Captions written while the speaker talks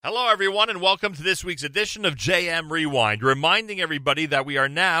Hello, everyone, and welcome to this week's edition of JM Rewind, reminding everybody that we are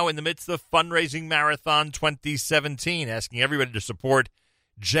now in the midst of Fundraising Marathon 2017, asking everybody to support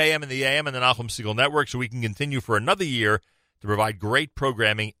JM and the AM and the Nachum Segal Network so we can continue for another year to provide great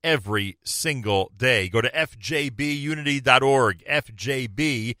programming every single day. Go to fjbunity.org,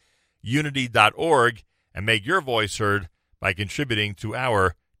 fjbunity.org, and make your voice heard by contributing to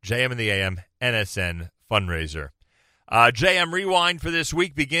our JM and the AM NSN fundraiser. JM Rewind for this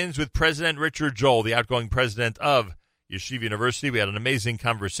week begins with President Richard Joel, the outgoing president of Yeshiva University. We had an amazing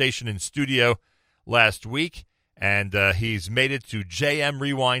conversation in studio last week, and he's made it to JM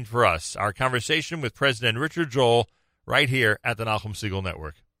Rewind for us. Our conversation with President Richard Joel right here at the Nachum Segal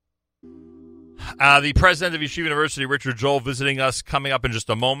Network. The president of Yeshiva University, Richard Joel, visiting us coming up in just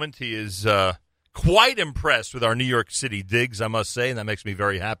a moment. He is quite impressed with our New York City digs, I must say, and that makes me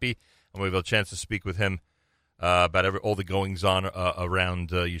very happy. And we have a chance to speak with him about all the goings-on around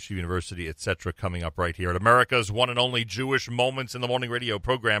Yeshiva University, etc., coming up right here at America's one and only Jewish Moments in the Morning radio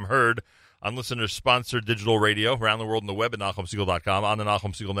program, heard on listener-sponsored digital radio around the world on the web at NachumSegal.com, on the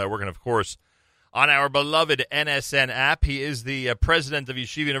Nachum Segal Network, and, of course, on our beloved NSN app. He is the president of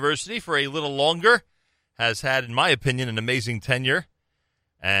Yeshiva University for a little longer, has had, in my opinion, an amazing tenure,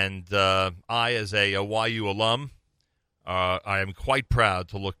 and I, as a YU alum, I am quite proud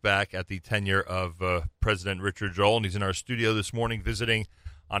to look back at the tenure of President Richard Joel, and he's in our studio this morning visiting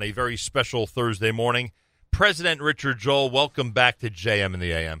on a very special Thursday morning. President Richard Joel, welcome back to JM and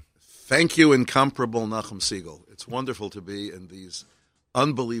the AM. Thank you, incomparable Nachum Segal. It's wonderful to be in these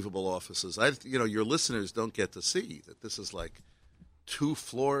unbelievable offices. Your listeners don't get to see that this is like 2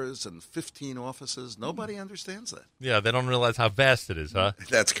 floors and 15 offices. Nobody understands that. Yeah, they don't realize how vast it is, huh?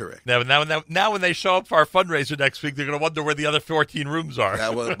 That's correct. Now when they show up for our fundraiser next week, they're going to wonder where the other 14 rooms are. Yeah,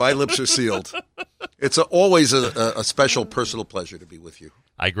 well, my lips are sealed. It's always a special personal pleasure to be with you.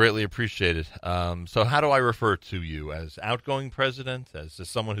 I greatly appreciate it. So how do I refer to you? As outgoing president? As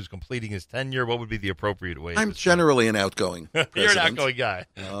someone who's completing his tenure? What would be the appropriate way? I'm generally an outgoing president. You're an outgoing guy.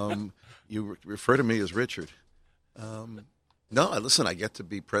 You refer to me as Richard. No, listen, I get to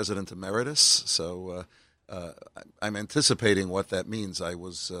be president emeritus, so I'm anticipating what that means. I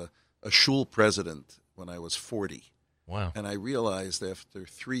was a shul president when I was 40. Wow. And I realized after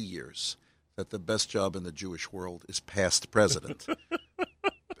 3 years that the best job in the Jewish world is past president.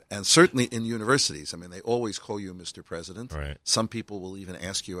 And certainly in universities, I mean, they always call you Mr. President. Right. Some people will even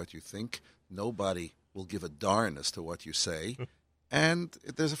ask you what you think. Nobody will give a darn as to what you say. And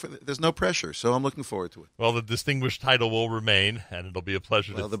there's no pressure, so I'm looking forward to it. Well, the distinguished title will remain, and it'll be a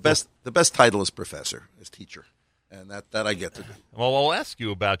pleasure. Well, the best title is professor, is teacher, and that I get to do. Well, I'll ask you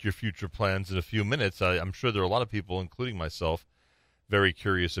about your future plans in a few minutes. I'm sure there are a lot of people, including myself, very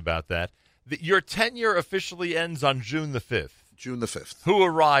curious about that. Your tenure officially ends on June the 5th. June the 5th. Who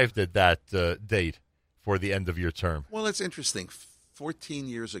arrived at that date for the end of your term? Well, it's interesting. 14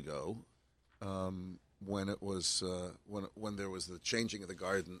 years ago, when it was when there was the changing of the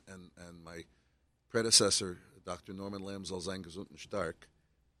guard and my predecessor, Dr. Norman Lamm soll sein gesund und stark,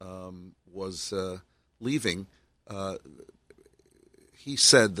 was leaving, he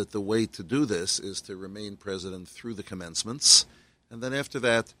said that the way to do this is to remain president through the commencements, and then after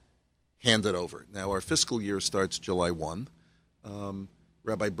that, hand it over. Now, our fiscal year starts July 1.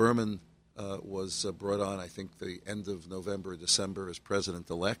 Rabbi Berman was brought on, I think, the end of November, December as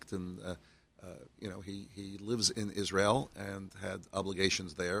president-elect, and he lives in Israel and had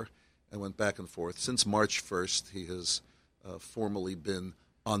obligations there and went back and forth. Since March 1st, he has formally been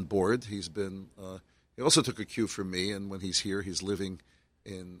on board. He also took a cue from me, and when he's here, he's living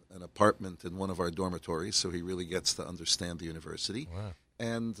in an apartment in one of our dormitories, so he really gets to understand the university. Wow.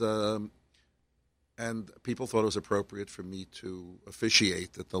 And people thought it was appropriate for me to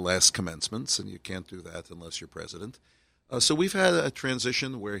officiate at the last commencements, and you can't do that unless you're president. So we've had a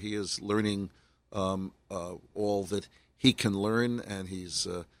transition where he is learning all that he can learn, and he's,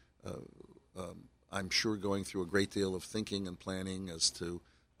 I'm sure, going through a great deal of thinking and planning as to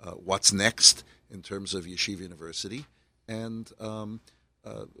what's next in terms of Yeshiva University. And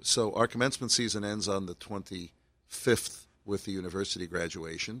so our commencement season ends on the 25th with the university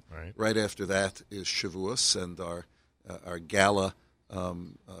graduation. Right after that is Shavuos and our gala,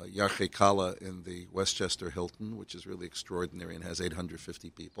 Yarchei Kala in the Westchester Hilton, which is really extraordinary and has 850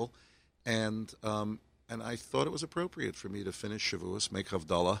 people. And I thought it was appropriate for me to finish Shavuos, make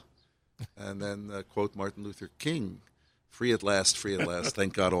Havdalah, and then quote Martin Luther King, free at last,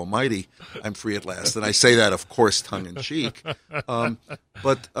 thank God Almighty, I'm free at last. And I say that, of course, tongue-in-cheek.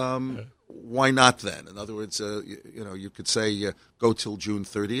 But why not then? In other words, you could say go till June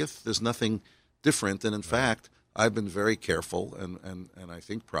 30th. There's nothing different. And in fact, I've been very careful and I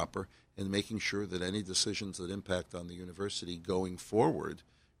think proper in making sure that any decisions that impact on the university going forward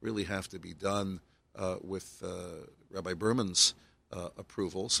really have to be done with Rabbi Berman's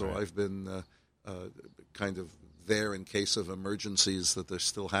approval. So Right. I've been kind of there in case of emergencies that they're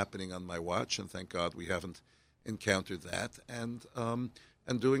still happening on my watch, and thank God we haven't encountered that. And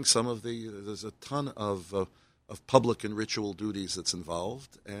doing some of there's a ton of public and ritual duties that's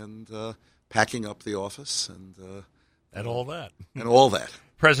involved, and packing up the office And all that. and all that.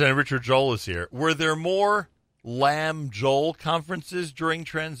 President Richard Joel is here. Were there more Lamb Joel conferences during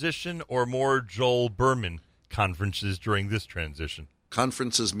transition or more Joel Berman conferences during this transition?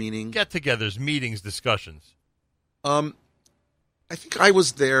 Conferences meaning Get-togethers, meetings, discussions. I think I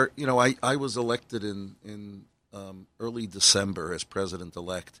was there. You know, I was elected in early December as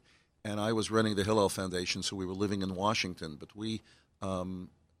president-elect, and I was running the Hillel Foundation, so we were living in Washington. But we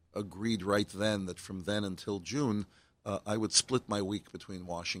agreed right then that from then until June, I would split my week between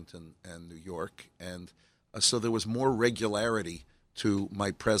Washington and New York, and so there was more regularity to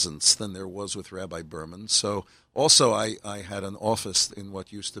my presence than there was with Rabbi Berman. So also I had an office in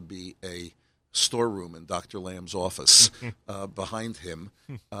what used to be a storeroom in Dr. Lamb's office behind him,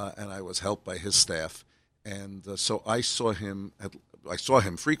 and I was helped by his staff. And so I saw him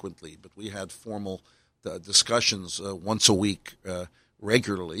frequently, but we had formal discussions once a week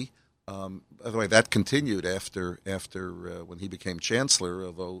regularly. By the way, that continued after when he became chancellor,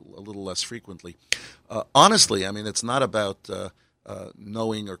 although a little less frequently. Honestly, I mean, it's not about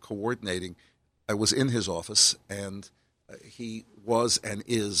knowing or coordinating. I was in his office, and he was and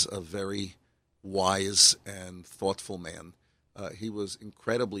is a very wise and thoughtful man. He was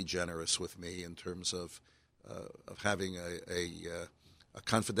incredibly generous with me in terms of having a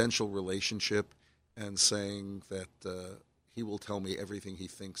confidential relationship and saying that he will tell me everything he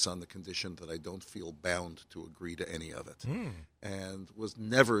thinks on the condition that I don't feel bound to agree to any of it. And was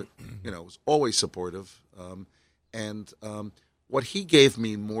never, was always supportive. What he gave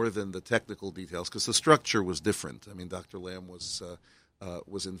me more than the technical details, because the structure was different. I mean, Dr. Lamb was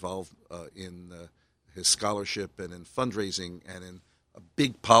involved in his scholarship and in fundraising and in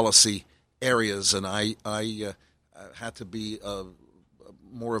big policy areas, and I had to be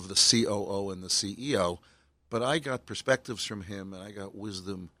more of the COO and the CEO. But I got perspectives from him, and I got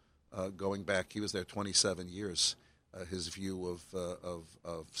wisdom going back. He was there 27 years. His view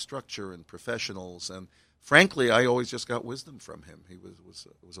of structure and professionals, and frankly, I always just got wisdom from him. It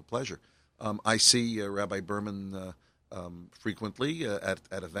was a pleasure. I see Rabbi Berman frequently at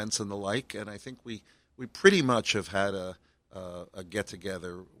events and the like, and I think we pretty much have had a get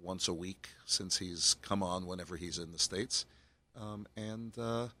together once a week since he's come on whenever he's in the States, and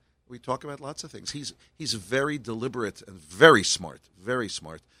we talk about lots of things. He's very deliberate and very smart, very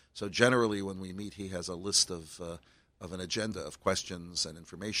smart. So generally, when we meet, he has a list of an agenda of questions and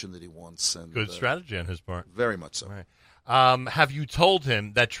information that he wants. And Good strategy on his part. Very much so. Right. Have you told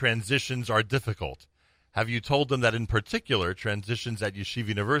him that transitions are difficult? Have you told him that, in particular, transitions at Yeshiva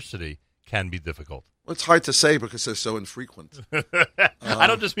University can be difficult? Well, it's hard to say because they're so infrequent. I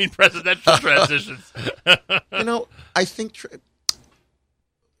don't just mean presidential transitions. I think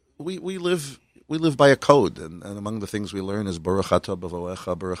we live by a code, and among the things we learn is Baruch atah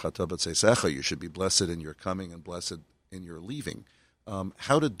b'voecha, Baruch atah b'tzeisecha. You should be blessed in your coming and blessed in your leaving.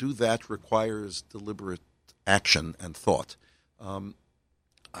 How to do that requires deliberate action and thought.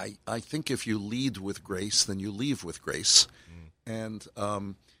 I think if you lead with grace, then you leave with grace, and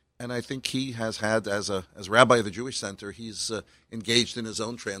I think he has had as rabbi of the Jewish Center, he's engaged in his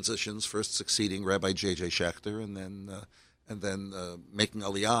own transitions. First succeeding Rabbi J.J. Schechter, and then making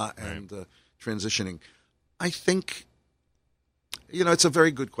Aliyah and transitioning. I think, it's a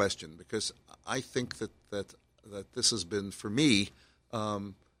very good question because I think that this has been for me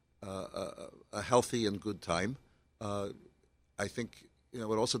a healthy and good time. I think it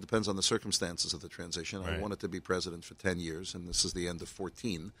also depends on the circumstances of the transition. Right. I wanted to be president for 10 years, and this is the end of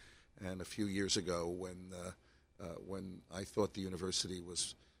 14. And a few years ago, when I thought the university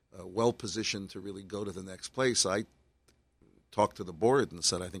was well positioned to really go to the next place, I talked to the board and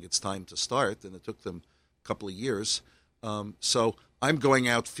said, I think it's time to start. And it took them a couple of years. So I'm going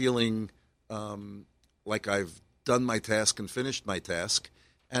out feeling like I've done my task and finished my task.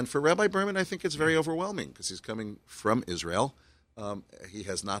 And for Rabbi Berman, I think it's very overwhelming because he's coming from Israel. He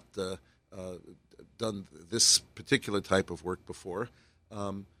has not done this particular type of work before.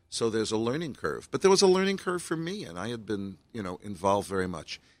 So there's a learning curve. But there was a learning curve for me, and I had been, involved very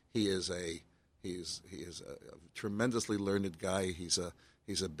much. He is a tremendously learned guy. He's a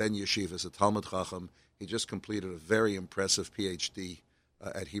ben yeshiva, he's a Talmud Chacham. He just completed a very impressive PhD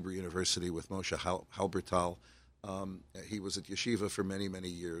at Hebrew University with Moshe Halbertal. He was at yeshiva for many, many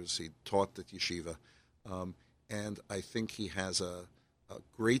years. He taught at yeshiva. And I think he has a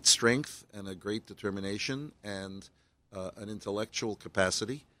great strength and a great determination and an intellectual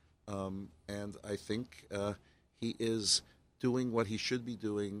capacity. And I think he is doing what he should be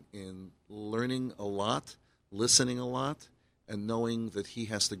doing in learning a lot, listening a lot, and knowing that he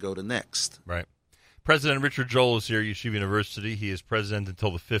has to go to next. Right. President Richard Joel is here at Yeshiva University. He is president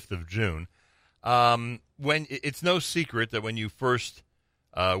until the 5th of June. When it's no secret that when you first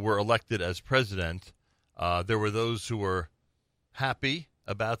were elected as president, there were those who were happy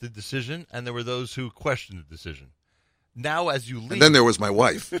about the decision, and there were those who questioned the decision. Now, as you leave, and then there was my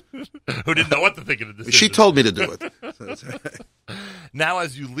wife, who didn't know what to think of the decision. She told me to do it. Now,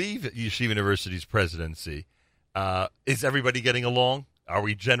 as you leave Yeshiva University's presidency, is everybody getting along? Are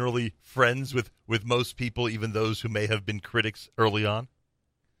we generally friends with most people, even those who may have been critics early on?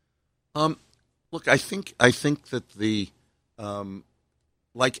 Look, I think that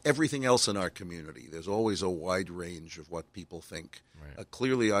like everything else in our community, there's always a wide range of what people think. Right.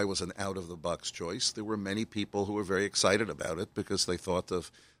 Clearly, I was an out-of-the-box choice. There were many people who were very excited about it because they thought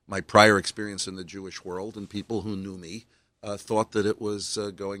of my prior experience in the Jewish world, and people who knew me thought that it was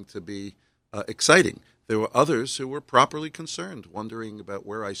going to be exciting. There were others who were properly concerned, wondering about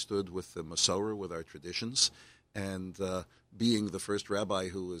where I stood with the Masorah, with our traditions, and being the first rabbi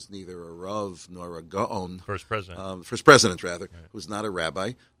who was neither a Rav nor a Gaon. First president, right. Who's not a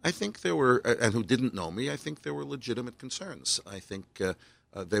rabbi. I think there were, and who didn't know me, I think there were legitimate concerns. I think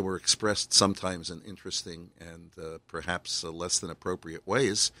they were expressed sometimes in interesting and perhaps less than appropriate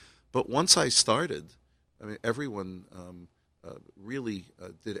ways. But once I started, I mean, everyone really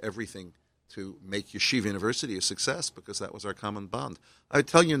did everything to make Yeshiva University a success because that was our common bond. I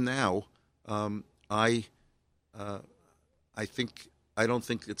tell you now, I don't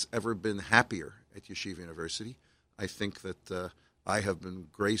think it's ever been happier at Yeshiva University. I think that I have been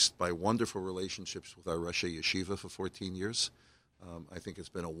graced by wonderful relationships with our Rosh Yeshiva for 14 years. I think it's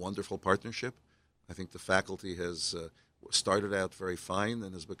been a wonderful partnership. I think the faculty has started out very fine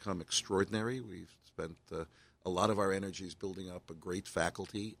and has become extraordinary. We've spent a lot of our energies building up a great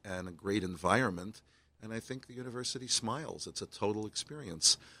faculty and a great environment, and I think the university smiles. It's a total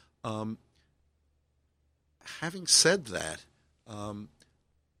experience. Having said that, there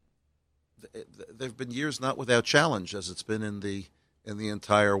have been years not without challenge, as it's been in the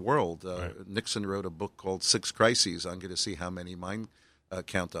entire world. Right. Nixon wrote a book called Six Crises. I'm going to see how many mine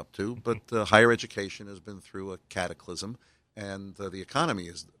count up to. But higher education has been through a cataclysm, and the economy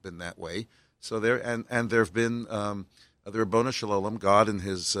has been that way. So there have been the Ribono Shel Olam, God in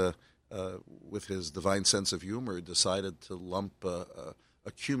his with his divine sense of humor, decided to lump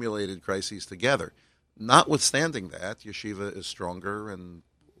accumulated crises together. Notwithstanding that, yeshiva is stronger and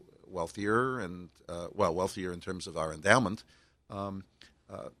wealthier, and wealthier in terms of our endowment,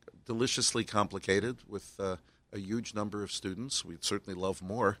 deliciously complicated with a huge number of students. We'd certainly love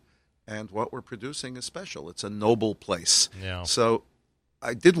more, and what we're producing is special. It's a noble place. Yeah. So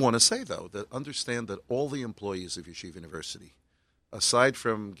I did want to say, though, that understand that all the employees of Yeshiva University, aside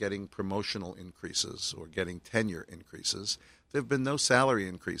from getting promotional increases or getting tenure increases, there have been no salary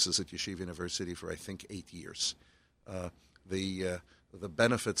increases at Yeshiva University for, I think, 8 years. The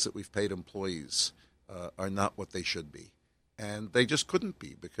benefits that we've paid employees are not what they should be. And they just couldn't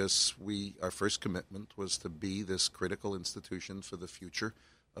be, because our first commitment was to be this critical institution for the future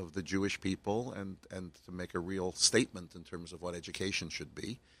of the Jewish people, and to make a real statement in terms of what education should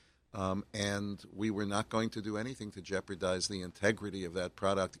be. And we were not going to do anything to jeopardize the integrity of that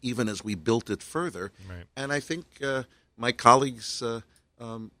product, even as we built it further. Right. And I think my colleagues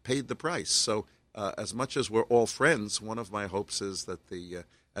paid the price. So as much as we're all friends, one of my hopes is that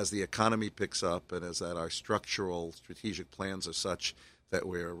as the economy picks up, and as that our structural strategic plans are such that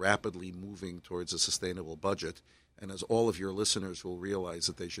we're rapidly moving towards a sustainable budget, and as all of your listeners will realize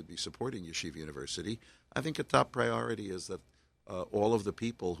that they should be supporting Yeshiva University, I think a top priority is that all of the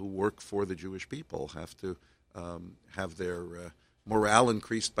people who work for the Jewish people have to have their morale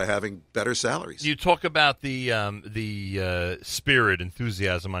increased by having better salaries. You talk about the spirit,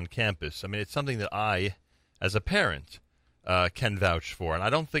 enthusiasm on campus. I mean, it's something that I, as a parent, can vouch for. And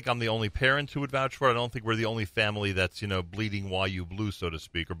I don't think I'm the only parent who would vouch for it. I don't think we're the only family that's, bleeding YU blue, so to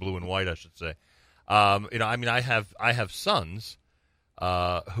speak, or blue and white, I should say. I have sons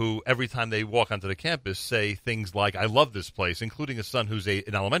who every time they walk onto the campus say things like, "I love this place," including a son who's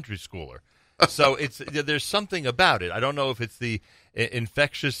an elementary schooler. So there's something about it. I don't know if it's the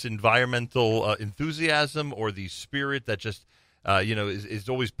infectious environmental enthusiasm or the spirit that just is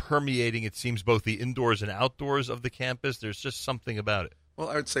always permeating, it seems, both the indoors and outdoors of the campus. There's just something about it. Well,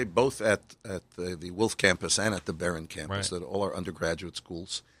 I would say both at the Wolf campus and at the Barron campus, Right. that all our undergraduate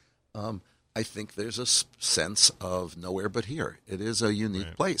schools, I think there's a sense of nowhere but here. It is a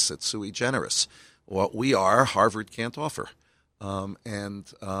unique place. It's sui generis. What we are, Harvard can't offer. I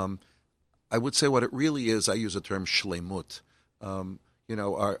would say what it really is, I use the term shlemut,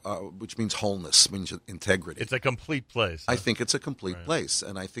 which means wholeness, means integrity. It's a complete place. I think it's a complete place,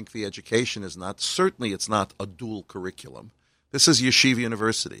 and I think the education is certainly it's not a dual curriculum. This is Yeshiva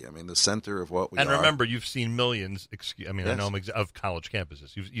University. I mean, the center of what we are. And remember, you've seen millions. I Yes. know of college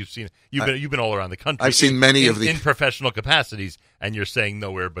campuses. You've been all around the country. I've seen many of the in professional capacities, and you're saying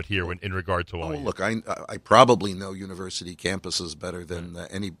nowhere but here in regard to Oh, YU. look, I probably know university campuses better than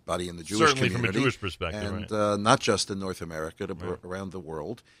anybody in the Jewish Certainly community. from a Jewish perspective, and not just in North America, around the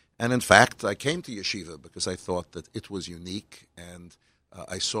world. And in fact, I came to yeshiva because I thought that it was unique, and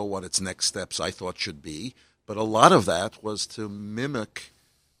I saw what its next steps I thought should be. But a lot of that was to mimic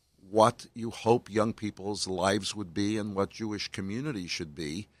what you hope young people's lives would be and what Jewish community should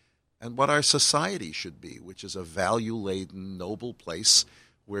be and what our society should be, which is a value-laden, noble place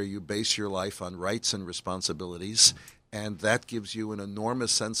where you base your life on rights and responsibilities, and that gives you an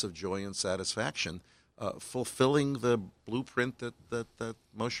enormous sense of joy and satisfaction, fulfilling the blueprint that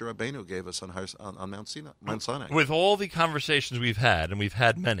Moshe Rabbeinu gave us on Mount Sinai. With all the conversations we've had, and we've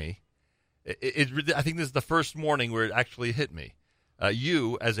had many, I think this is the first morning where it actually hit me.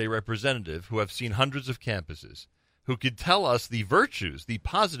 You, as a representative who have seen hundreds of campuses, who could tell us the virtues, the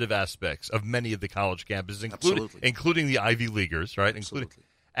positive aspects of many of the college campuses, including the Ivy Leaguers, right? Absolutely.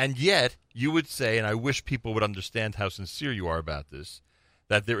 And yet, you would say, and I wish people would understand how sincere you are about this,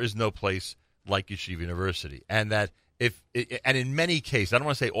 that there is no place like Yeshiva University. And that and in many cases, I don't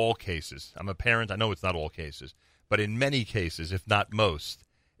want to say all cases, I'm a parent, I know it's not all cases, but in many cases, if not most,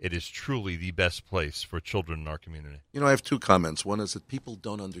 it is truly the best place for children in our community. I have two comments. One is that people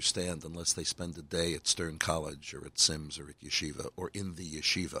don't understand unless they spend a day at Stern College or at Sims or at Yeshiva or in the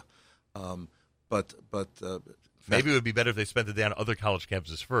Yeshiva. Maybe it would be better if they spent the day on other college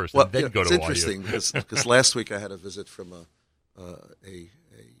campuses first Well, and then go to it's interesting because last week I had a visit from a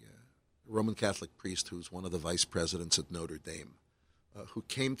Roman Catholic priest who's one of the vice presidents at Notre Dame, who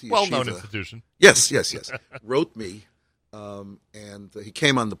came to Yeshiva. Well-known institution. Yes. Wrote me, and he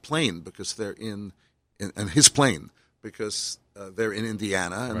came on the plane because they're in his plane because they're in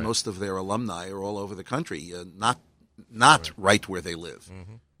Indiana, and most of their alumni are all over the country, not right where they live,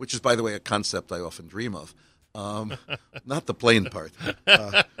 which is, by the way, a concept I often dream of. Not the plane part,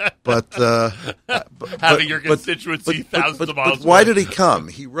 but having your constituency thousands of miles But why away. did he come?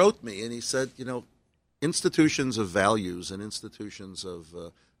 He wrote me and he said, institutions of values and institutions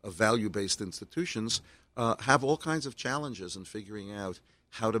of value-based institutions have all kinds of challenges in figuring out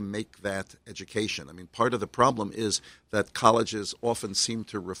how to make that education. I mean, part of the problem is that colleges often seem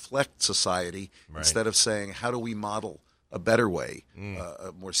to reflect society instead of saying, how do we model a better way,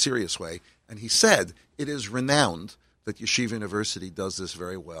 a more serious way. And he said, it is renowned that Yeshiva University does this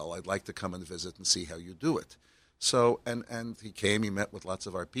very well. I'd like to come and visit and see how you do it. So, and he came, he met with lots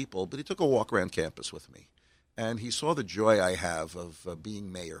of our people, but he took a walk around campus with me. And he saw the joy I have of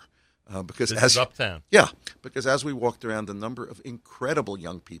being mayor. Because This is uptown. Yeah, because as we walked around, the number of incredible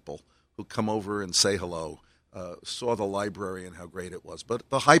young people who come over and say hello, saw the library and how great it was. But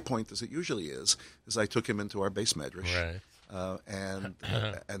the high point, as it usually is I took him into our base medrash. Right.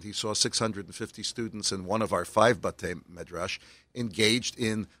 And he saw 650 students in one of our 5 batei medrash engaged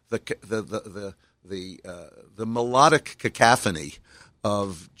in the melodic cacophony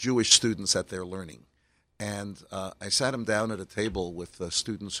of Jewish students at their learning. And I sat him down at a table with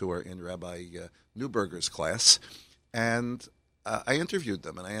students who are in Rabbi Newberger's class, and I interviewed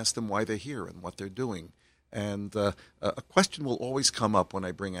them and I asked them why they're here and what they're doing. And a question will always come up when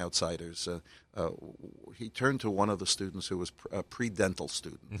I bring outsiders. He turned to one of the students who was a pre-dental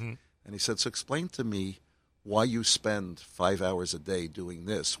student, and he said, so explain to me why you spend 5 hours a day doing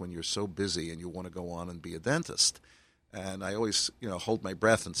this when you're so busy and you want to go on and be a dentist. And I always, hold my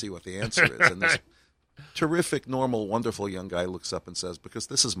breath and see what the answer is. And this terrific, normal, wonderful young guy looks up and says, because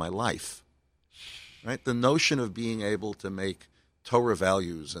this is my life. Right? The notion of being able to make Torah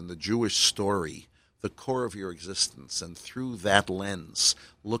values and the Jewish story the core of your existence, and through that lens,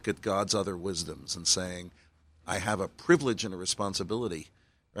 look at God's other wisdoms and saying, I have a privilege and a responsibility,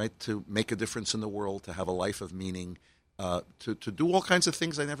 right, to make a difference in the world, to have a life of meaning, to do all kinds of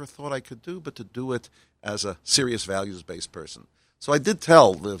things I never thought I could do, but to do it as a serious values-based person. So I did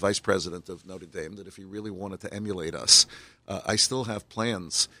tell the vice president of Notre Dame that if he really wanted to emulate us, I still have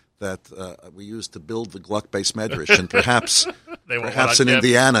plans we used to build the Gluck Beis Medrash, and perhaps in campus.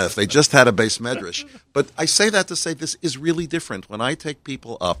 Indiana, if they just had a Beis Medrash. But I say that to say this is really different. When I take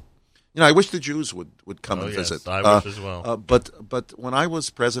people up, I wish the Jews would come and visit. I wish as well. But when I was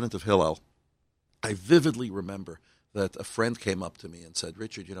president of Hillel, I vividly remember that a friend came up to me and said,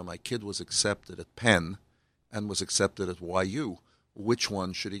 "Richard, my kid was accepted at Penn and was accepted at YU. Which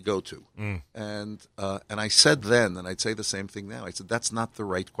one should he go to?" And I said then, and I'd say the same thing now, I said, that's not the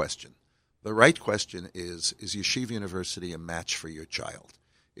right question. The right question is Yeshiva University a match for your child?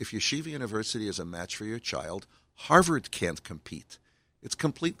 If Yeshiva University is a match for your child, Harvard can't compete. It's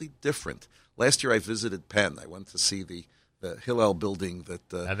completely different. Last year I visited Penn. I went to see the Hillel building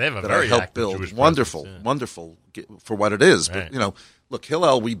that I helped build. Jewish wonderful for what it is. Right. But, look,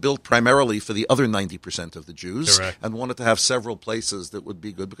 Hillel we built primarily for the other 90% of the Jews. Correct. And wanted to have several places that would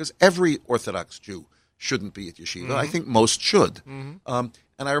be good because every Orthodox Jew shouldn't be at yeshiva. I think most should.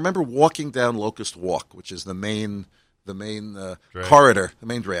 And I remember walking down Locust Walk, which is the main corridor, the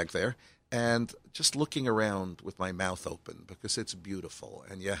main drag there, and just looking around with my mouth open because it's beautiful.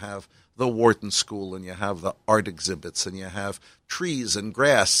 And you have the Wharton School, and you have the art exhibits, and you have trees and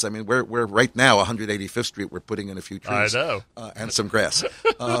grass. I mean, we're right now 185th Street. We're putting in a few trees, I know, and some grass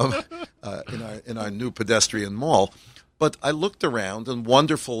in our new pedestrian mall. But I looked around and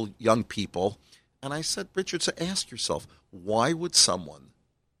wonderful young people, and I said, Richard, so ask yourself, why would someone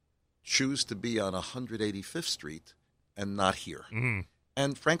choose to be on 185th Street and not here?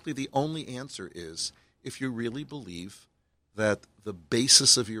 And frankly, the only answer is if you really believe that the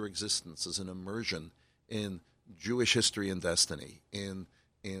basis of your existence is an immersion in Jewish history and destiny, in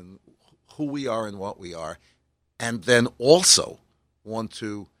who we are and what we are, and then also want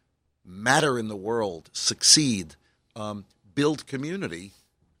to matter in the world, succeed, build community,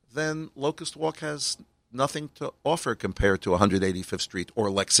 then Locust Walk has nothing to offer compared to 185th Street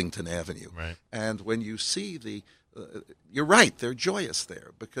or Lexington Avenue. Right. And when you see you're right, they're joyous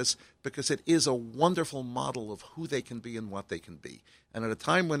there because it is a wonderful model of who they can be and what they can be. And at a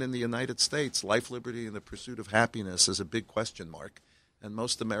time when in the United States, life, liberty, and the pursuit of happiness is a big question mark, and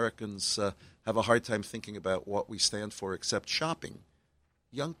most Americans have a hard time thinking about what we stand for except shopping,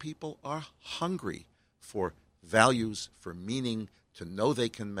 young people are hungry for values, for meaning, to know they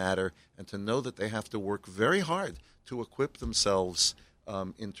can matter, and to know that they have to work very hard to equip themselves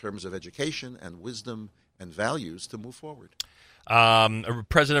in terms of education and wisdom and values to move forward.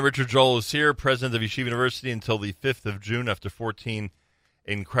 President Richard Joel is here, president of Yeshiva University until the 5th of June after 14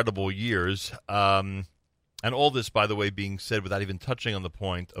 incredible years. And all this, by the way, being said without even touching on the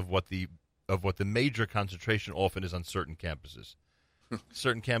point of what the major concentration often is on certain campuses.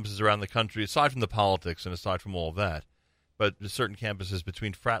 Certain campuses around the country, aside from the politics and aside from all of that, but certain campuses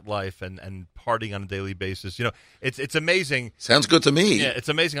between frat life and partying on a daily basis. It's amazing. Sounds good to me. Yeah, it's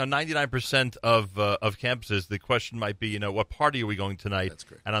amazing. On 99% of campuses, the question might be, what party are we going tonight? That's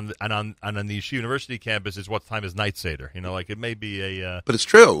great. And on the Yeshiva University campus, is what time is night Seder? It may be a. But it's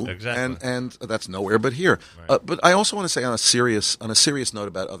true. Exactly. And that's nowhere but here. Right. But I also want to say on a serious note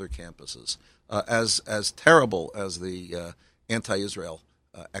about other campuses, as terrible as the anti-Israel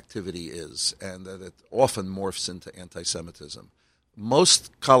activity is, and that it often morphs into anti-Semitism.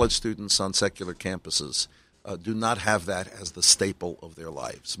 Most college students on secular campuses do not have that as the staple of their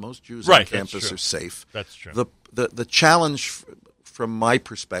lives. Most Jews on campus are safe. That's true. The challenge, from my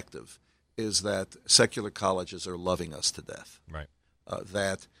perspective, is that secular colleges are loving us to death. Right.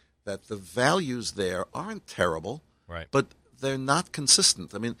 That the values there aren't terrible, right, but they're not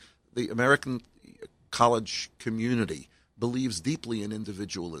consistent. I mean, the American college community believes deeply in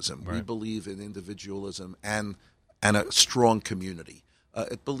individualism. Right. We believe in individualism and a strong community.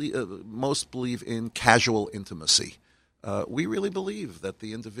 Most believe in casual intimacy. We really believe that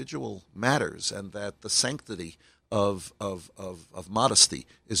the individual matters and that the sanctity of modesty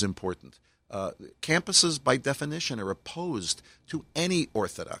is important. Campuses, by definition, are opposed to any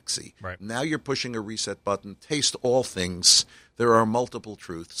orthodoxy. Right. Now you're pushing a reset button. Taste all things. There are multiple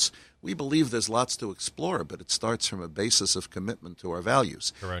truths. We believe there's lots to explore, but it starts from a basis of commitment to our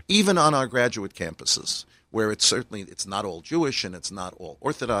values. Correct. Even on our graduate campuses, where it's not all Jewish and it's not all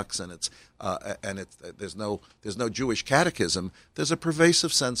Orthodox and there's no Jewish catechism. There's a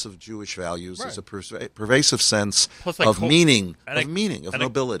pervasive sense of Jewish values. Right. There's a pervasive sense of meaning,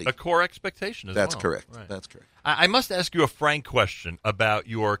 nobility. A core expectation as That's well. correct. Right. That's correct. I must ask you a frank question about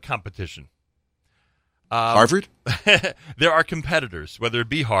your competition. Harvard? There are competitors, whether it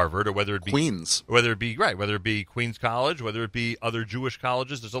be Harvard or whether it be Queens, whether it be Queens College, whether it be other Jewish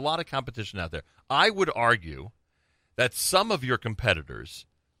colleges. There's a lot of competition out there. I would argue that some of your competitors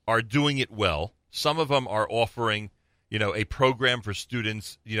are doing it well. Some of them are offering, a program for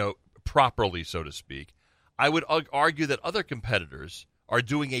students, properly, so to speak, I would argue that other competitors are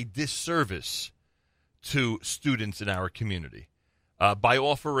doing a disservice to students in our community by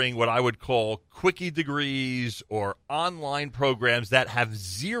offering what I would call quickie degrees or online programs that have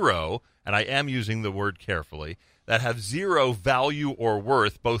zero, and I am using the word carefully, that have zero value or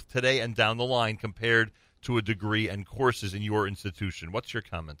worth both today and down the line compared to a degree and courses in your institution. What's your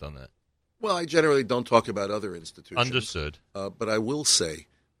comment on that? Well, I generally don't talk about other institutions. Understood. But I will say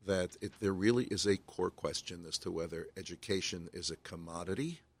that there really is a core question as to whether education is a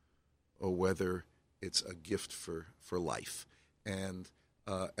commodity or whether it's a gift for life. And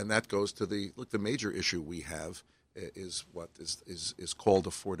that goes to the major issue we have is what is called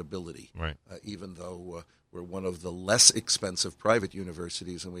affordability. Right. Even though we're one of the less expensive private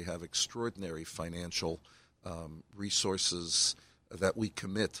universities and we have extraordinary financial resources that we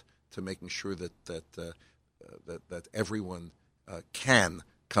commit to making sure that everyone can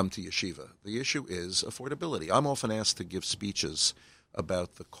come to yeshiva. The issue is affordability. I'm often asked to give speeches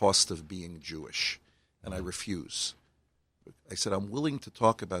about the cost of being Jewish, and I refuse. I said, I'm willing to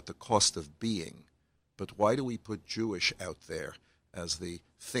talk about the cost of being, but why do we put Jewish out there as the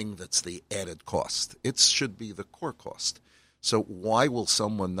thing that's the added cost? It should be the core cost. So why will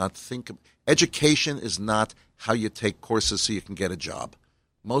someone not think of education is not how you take courses so you can get a job.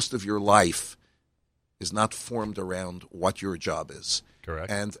 Most of your life is not formed around what your job is.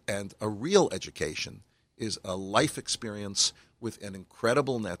 Correct. And a real education is a life experience with an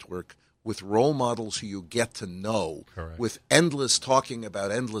incredible network, with role models who you get to know, Correct. with endless talking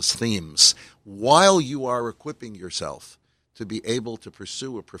about endless themes, while you are equipping yourself to be able to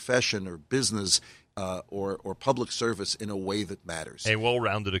pursue a profession or business or public service in a way that matters. A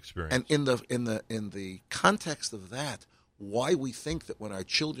well-rounded experience. And in the context of that, why we think that when our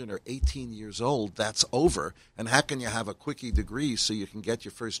children are 18 years old, that's over, and how can you have a quickie degree so you can get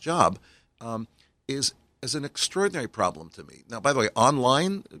your first job, is an extraordinary problem to me. Now, by the way,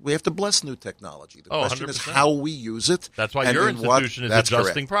 online, we have to bless new technology. The question 100%. is how we use it. That's why and your in institution is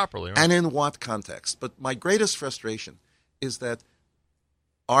adjusting properly. Right? And in what context. But my greatest frustration is that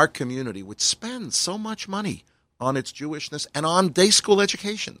our community, which spends so much money on its Jewishness and on day school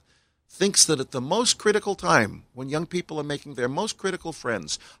education, thinks that at the most critical time, when young people are making their most critical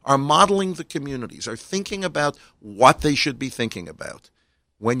friends, are modeling the communities, are thinking about what they should be thinking about.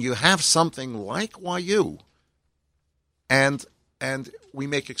 When you have something like YU, and we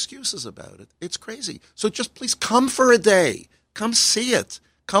make excuses about it, it's crazy. So just please come for a day. Come see it.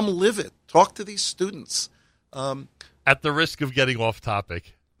 Come live it. Talk to these students. At the risk of getting off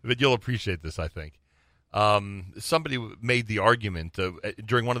topic, but you'll appreciate this, I think. Somebody made the argument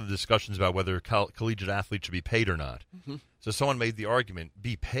during one of the discussions about whether collegiate athletes should be paid or not. Mm-hmm. So someone made the argument,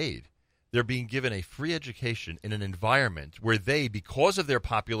 be paid. They're being given a free education in an environment where they, because of their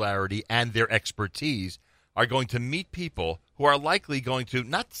popularity and their expertise, are going to meet people who are likely going to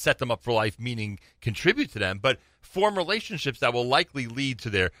not set them up for life, meaning contribute to them, but form relationships that will likely lead to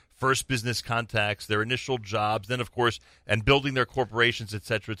their first business contacts, their initial jobs, then, of course, and building their corporations, et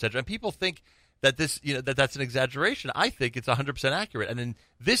cetera, et cetera. And people think that this, that's an exaggeration. I think it's 100% accurate. And in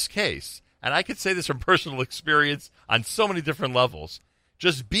this case, and I could say this from personal experience on so many different levels,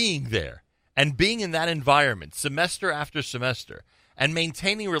 just being there and being in that environment semester after semester and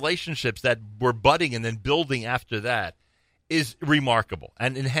maintaining relationships that were budding and then building after that is remarkable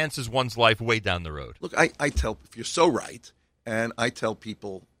and enhances one's life way down the road. Look, I tell, if you're so right, and I tell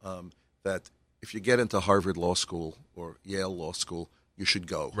people that if you get into Harvard Law School or Yale Law School, you should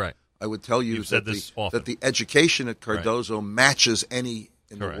go. Right. I would tell you that the education at Cardozo matches any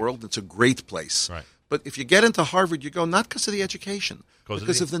in the world. It's a great place. Right. But if you get into Harvard, you go not because of the education,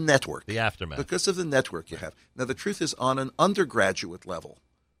 because of the network. The aftermath. Because of the network you have. Now, the truth is, on an undergraduate level,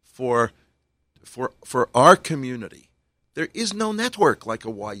 for our community, there is no network like a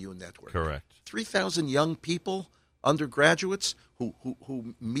YU network. Correct. 3,000 young people, undergraduates,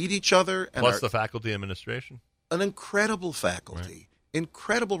 who meet each other. And plus the faculty administration. An incredible faculty. Right.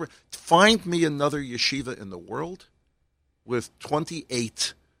 Incredible. Find me another yeshiva in the world with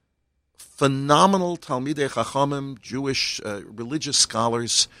 28 phenomenal Talmidei Chachamim, Jewish religious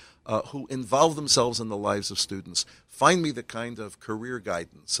scholars who involve themselves in the lives of students. Find me the kind of career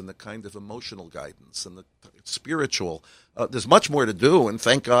guidance and the kind of emotional guidance and the spiritual. There's much more to do, and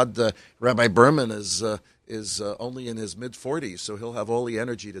thank God Rabbi Berman is only in his mid-40s, so he'll have all the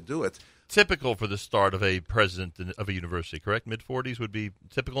energy to do it. Typical for the start of a president of a university, correct? Mid-40s would be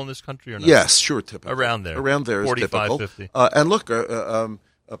typical in this country or not? Yes, sure, typical. Around there. Around there is 45, typical. 50. And look,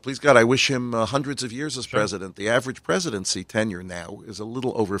 please God, I wish him hundreds of years as president. The average presidency tenure now is a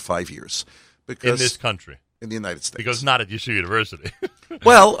little over 5 years. Because in this country. in the United States. Because not at Yeshiva University.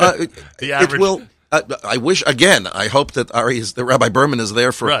 Well, The average- it will. I wish, again, I hope that Rabbi Berman is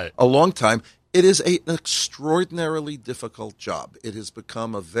there for Right. a long time. It is an extraordinarily difficult job. It has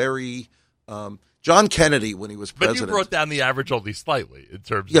become a very John Kennedy, when he was But president. you brought down the average only slightly in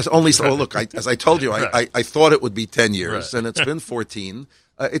terms Yes, of... only. Well, look, as I told you, Right. I thought it would be 10 years, Right. and it's been 14.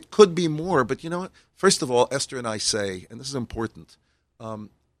 It could be more, but you know what? First of all, Esther and I say, and this is important,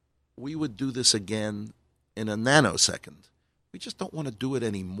 we would do this again in a nanosecond. We just don't want to do it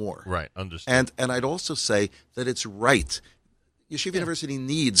anymore. Right, understood. And I'd also say that it's right. Yeshiva University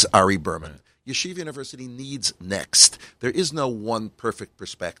needs Ari Berman. Right. Yeshiva University needs Next. There is no one perfect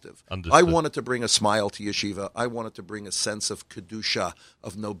perspective. Understood. I wanted to bring a smile to Yeshiva. I wanted to bring a sense of kedusha,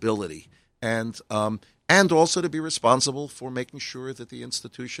 of nobility, and also to be responsible for making sure that the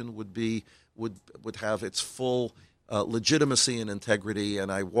institution would have its full legitimacy and integrity.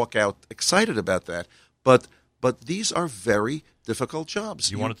 And I walk out excited about that. But these are very difficult jobs.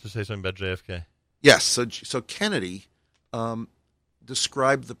 You wanted to say something about JFK? Yes. So Kennedy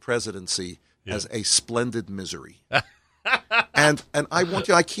described the presidency as a splendid misery, and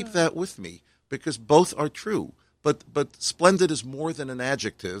I keep that with me because both are true. But splendid is more than an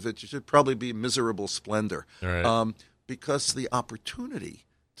adjective. It should probably be miserable splendor, Right. because the opportunity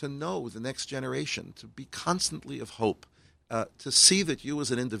to know the next generation, to be constantly of hope, to see that you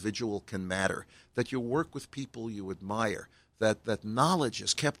as an individual can matter, that you work with people you admire, that knowledge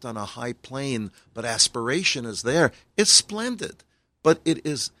is kept on a high plane, but aspiration is there. It's splendid, but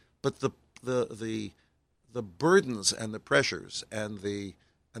the burdens and the pressures and the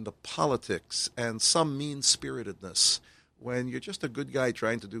politics and some mean-spiritedness when you're just a good guy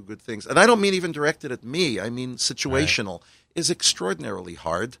trying to do good things, and I don't mean even directed at me, I mean situational, is extraordinarily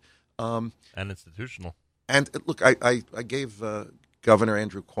hard. And institutional. And look, I gave Governor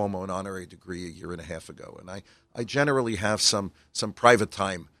Andrew Cuomo an honorary degree a year and a half ago, and I generally have some private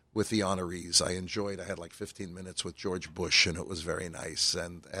time with the honorees. I had like 15 minutes with George Bush, and it was very nice,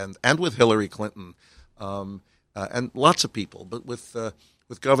 and with Hillary Clinton, and lots of people. But with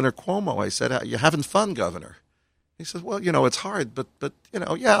Governor Cuomo, I said, "You having fun, Governor?" He says, "Well, it's hard, but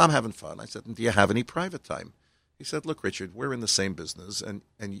yeah, I'm having fun." I said, "Do you have any private time?" He said, "Look, Richard, we're in the same business, and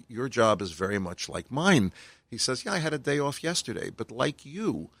your job is very much like mine." He says, "Yeah, I had a day off yesterday, but like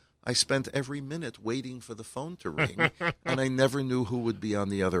you, I spent every minute waiting for the phone to ring, and I never knew who would be on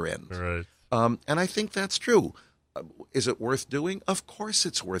the other end." Right. And I think that's true. Is it worth doing? Of course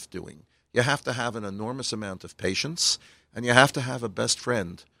it's worth doing. You have to have an enormous amount of patience, and you have to have a best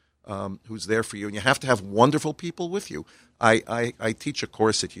friend who's there for you, and you have to have wonderful people with you. I teach a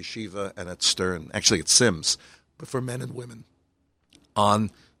course at Yeshiva and at Stern, actually at Sims, but for men and women, on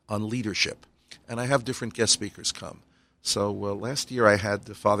leadership. And I have different guest speakers come. So last year I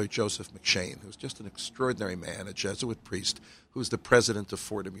had Father Joseph McShane, who's just an extraordinary man, a Jesuit priest, who's the president of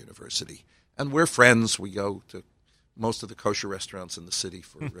Fordham University. And we're friends. We go to most of the kosher restaurants in the city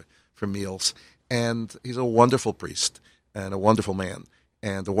for meals. And he's a wonderful priest and a wonderful man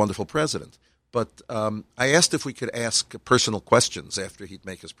and a wonderful president. But I asked if we could ask personal questions after he'd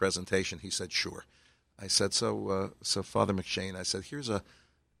make his presentation. He said, sure. I said, so Father McShane, I said,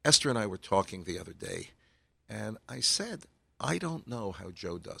 Esther and I were talking the other day, and I said, I don't know how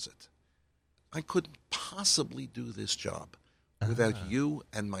Joe does it. I couldn't possibly do this job without you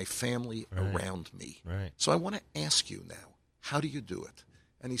and my family around me. Right. So I want to ask you now, how do you do it?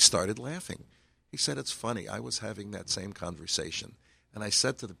 And he started laughing. He said, it's funny, I was having that same conversation, and I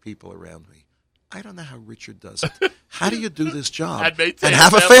said to the people around me, I don't know how Richard does it. How do you do this job and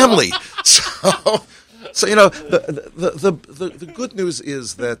have a family? So the good news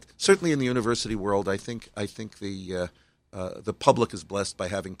is that certainly in the university world, I think the public is blessed by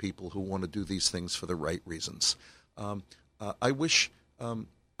having people who want to do these things for the right reasons. I wish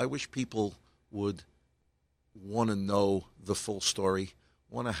people would want to know the full story,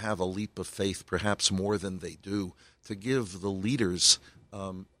 want to have a leap of faith, perhaps more than they do, to give the leaders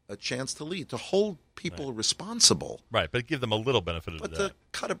a chance to lead, to hold people responsible. Right, but give them a little benefit of the doubt. But to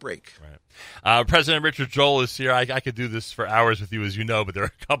cut a break. Right. President Richard Joel is here. I could do this for hours with you, as you know, but there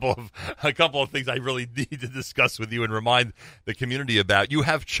are a couple of things I really need to discuss with you and remind the community about. You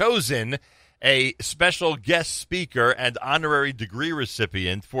have chosen a special guest speaker and honorary degree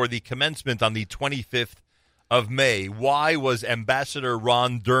recipient for the commencement on the 25th of May. Why was Ambassador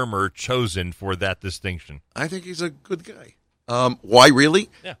Ron Dermer chosen for that distinction? I think he's a good guy. Why really?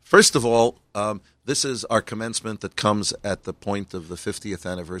 Yeah. First of all, this is our commencement that comes at the point of the 50th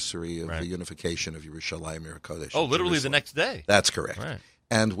anniversary of the unification of Yerushalayim Yer HaKodesh. Oh, literally Jerusalem. the next day. That's correct. Right.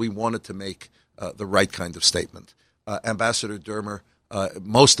 And we wanted to make the right kind of statement. Ambassador Dermer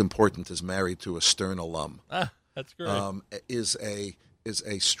most important, is married to a Stern alum. That's great. Is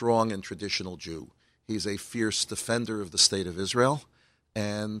a strong and traditional Jew. He's a fierce defender of the state of Israel,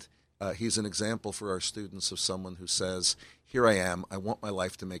 and he's an example for our students of someone who says, here I am, I want my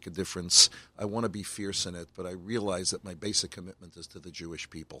life to make a difference, I want to be fierce in it, but I realize that my basic commitment is to the Jewish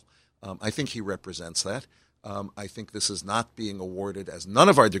people. I think he represents that. I think this is not being awarded, as none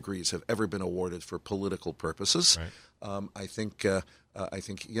of our degrees have ever been awarded for political purposes. Right. I think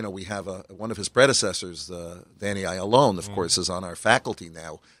we have one of his predecessors, Danny Ayalon, of course, is on our faculty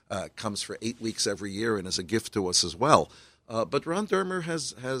now. Comes for 8 weeks every year and is a gift to us as well. But Ron Dermer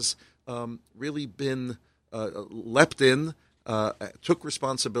has really been leapt in, took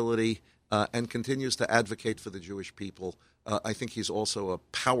responsibility, and continues to advocate for the Jewish people. I think he's also a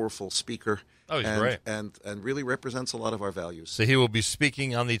powerful speaker. Oh, he's great. And really represents a lot of our values. So he will be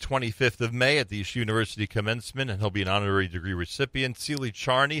speaking on the 25th of May at the Yeshiva University commencement, and he'll be an honorary degree recipient. Celie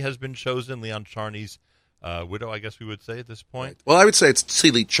Charney has been chosen, Leon Charney's widow, I guess we would say at this point. Right. Well, I would say it's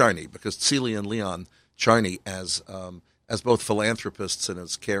Celie Charney, because Celie and Leon Charney, as both philanthropists and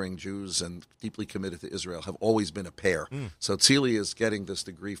as caring Jews and deeply committed to Israel, have always been a pair. So Celie is getting this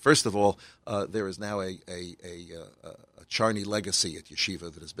degree. First of all, there is now a Charney legacy at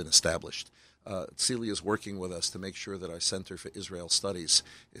Yeshiva that has been established. Celie is working with us to make sure that our Center for Israel Studies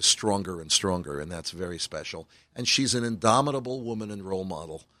is stronger and stronger, and that's very special. And she's an indomitable woman and role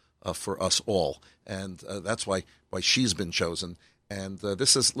model for us all, and that's why she's been chosen. And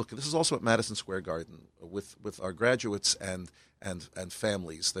this is also at Madison Square Garden with our graduates and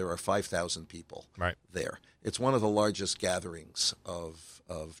families. There are 5,000 people there. It's one of the largest gatherings of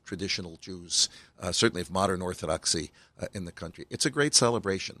traditional Jews, certainly of modern Orthodoxy, in the country. It's a great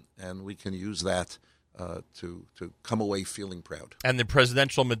celebration, and we can use that to come away feeling proud. And the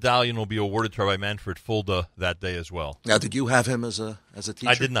presidential medallion will be awarded to Rabbi Manfred Fulda that day as well. Now, did you have him as a teacher?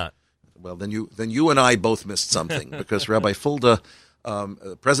 I did not. Well, then you and I both missed something, because Rabbi Fulda,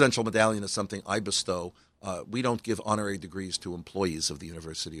 presidential medallion is something I bestow. We don't give honorary degrees to employees of the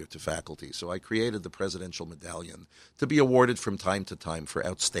university or to faculty. So I created the presidential medallion to be awarded from time to time for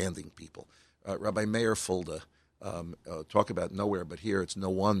outstanding people. Rabbi Meir Fulda, talk about nowhere but here, it's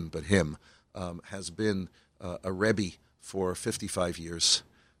no one but him, has been a Rebbe for 55 years.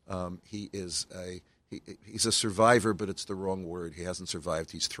 He's a survivor, but it's the wrong word. He hasn't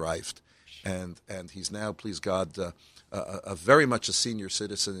survived, he's thrived. And he's now, please God, very much a senior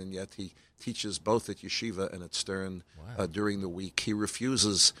citizen, and yet he teaches both at Yeshiva and at Stern during the week. He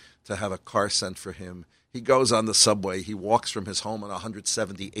refuses to have a car sent for him. He goes on the subway. He walks from his home on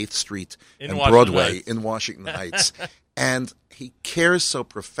 178th Street and Broadway in Washington Heights. And he cares so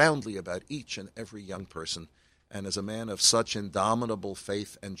profoundly about each and every young person, and is a man of such indomitable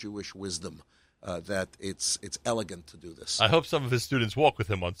faith and Jewish wisdom that it's elegant to do this. I hope some of his students walk with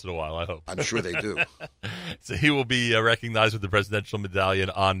him once in a while, I hope. I'm sure they do. So he will be recognized with the presidential medallion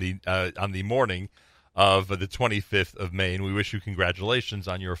on the morning of the 25th of May, and we wish you congratulations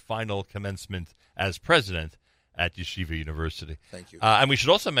on your final commencement as president at Yeshiva University. Thank you. And we should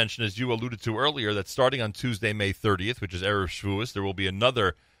also mention, as you alluded to earlier, that starting on Tuesday, May 30th, which is Erev Shavuos, there will be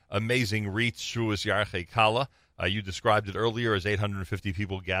another amazing Ritz Shavuos Yarchei Kala. You described it earlier as 850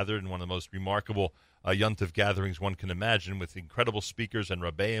 people gathered in one of the most remarkable Yontif gatherings one can imagine, with incredible speakers and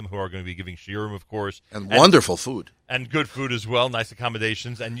Rabbeim who are going to be giving shiurim, of course. And wonderful food. And good food as well, nice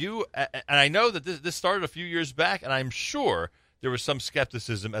accommodations. And I know that this started a few years back, and I'm sure there was some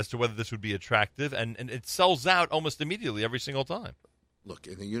skepticism as to whether this would be attractive, and it sells out almost immediately every single time. Look,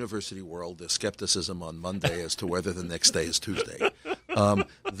 in the university world, there's skepticism on Monday as to whether the next day is Tuesday. I'm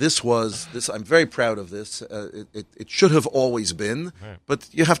very proud of this. It should have always been, but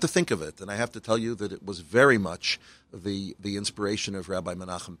you have to think of it. And I have to tell you that it was very much the inspiration of Rabbi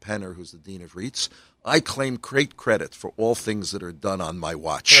Menachem Penner, who's the Dean of Ritz. I claim great credit for all things that are done on my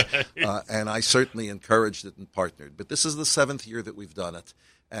watch. And I certainly encouraged it and partnered. But this is the 7th year that we've done it.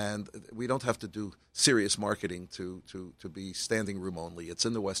 And we don't have to do serious marketing to be standing room only. It's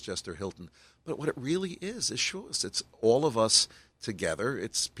in the Westchester Hilton. But what it really is Shavuos. It's all of us together.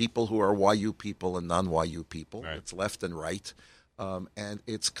 It's people who are YU people and non-YU people. Right. It's left and right. And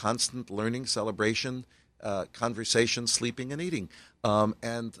it's constant learning, celebration, conversation, sleeping, and eating.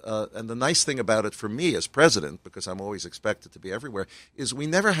 And the nice thing about it for me as president, because I'm always expected to be everywhere, is we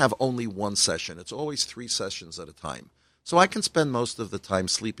never have only one session. It's always 3 sessions at a time. So I can spend most of the time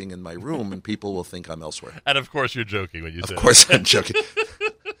sleeping in my room, and people will think I'm elsewhere. And of course you're joking when you say that. Of course I'm joking.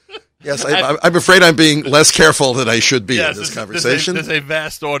 Yes, I'm afraid I'm being less careful than I should be in this conversation. There's a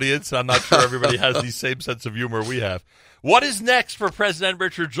vast audience. I'm not sure everybody has the same sense of humor we have. What is next for President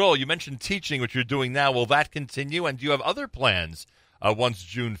Richard Joel? You mentioned teaching, which you're doing now. Will that continue? And do you have other plans once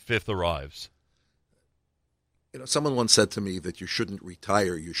June 5th arrives? Someone once said to me that you shouldn't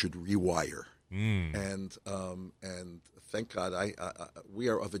retire, you should rewire. And thank God we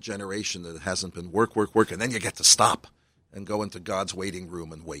are of a generation that hasn't been work, and then you get to stop and go into God's waiting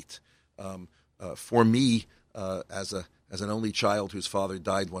room and wait. For me, as an only child whose father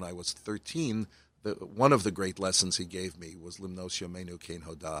died when I was 13, one of the great lessons he gave me was Limnos Yomenu Kein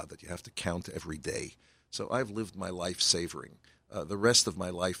Hodah, that you have to count every day. So I've lived my life savoring. The rest of my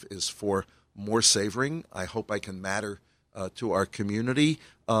life is for more savoring. I hope I can matter to our community,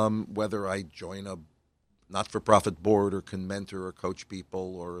 whether I join a not-for-profit board or can mentor or coach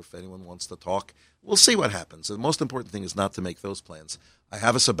people, or if anyone wants to talk. We'll see what happens. The most important thing is not to make those plans. I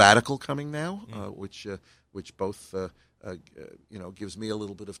have a sabbatical coming now, which both gives me a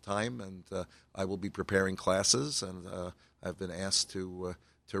little bit of time, and I will be preparing classes, and I've been asked to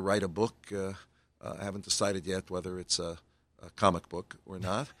write a book. I haven't decided yet whether it's a comic book or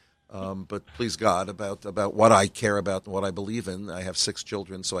not. But please God, about what I care about and what I believe in. I have 6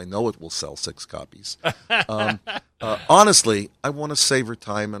 children, so I know it will sell 6 copies. Honestly, I want to savor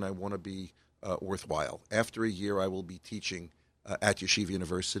time, and I want to be worthwhile. After a year, I will be teaching at Yeshiva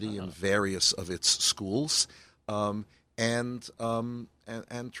University in various of its schools, and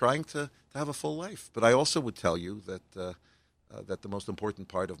trying to have a full life. But I also would tell you that the most important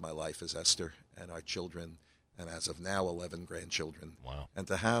part of my life is Esther and our children, and as of now, 11 grandchildren. Wow! And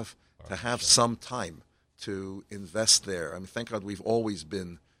to have some time to invest there. I mean, thank God we've always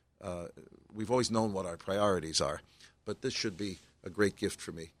known what our priorities are, but this should be a great gift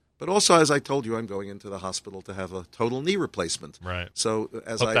for me. But also, as I told you, I'm going into the hospital to have a total knee replacement. Right. So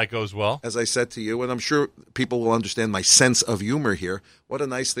hope that goes well. As I said to you, and I'm sure people will understand my sense of humor here, what a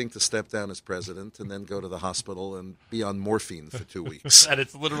nice thing to step down as president and then go to the hospital and be on morphine for 2 weeks. And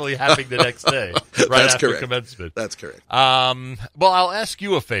it's literally happening the next day, right That's after correct. commencement. That's correct. Well, I'll ask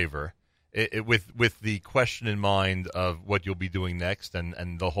you a favor with the question in mind of what you'll be doing next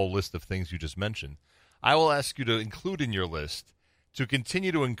and the whole list of things you just mentioned. I will ask you to include in your list to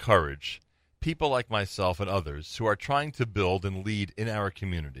continue to encourage people like myself and others who are trying to build and lead in our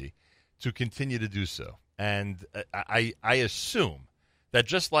community to continue to do so. And I assume that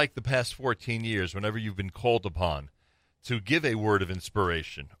just like the past 14 years, whenever you've been called upon to give a word of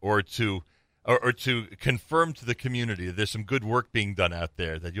inspiration or to confirm to the community that there's some good work being done out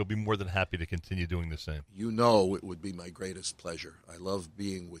there, that you'll be more than happy to continue doing the same. You know it would be my greatest pleasure. I love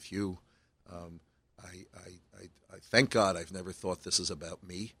being with you. I thank God I've never thought this is about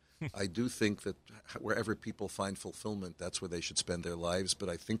me. I do think that wherever people find fulfillment, that's where they should spend their lives. But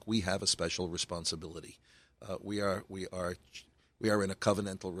I think we have a special responsibility. We are in a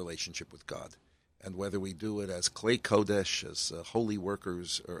covenantal relationship with God, and whether we do it as Klei Kodesh, as holy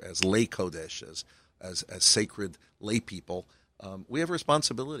workers, or as lay Kodesh, as sacred lay people, we have a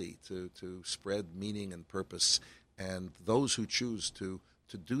responsibility to spread meaning and purpose. And those who choose to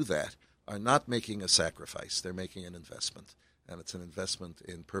do that are not making a sacrifice. They're making an investment. And it's an investment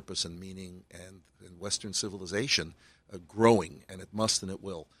in purpose and meaning and in Western civilization growing, and it must and it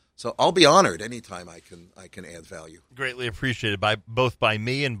will. So I'll be honored anytime I can add value. Greatly appreciated both by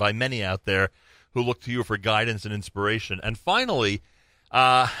me and by many out there who look to you for guidance and inspiration. And finally,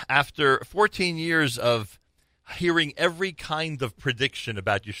 after 14 years of hearing every kind of prediction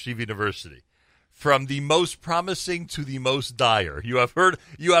about Yeshiva University, from the most promising to the most dire. You have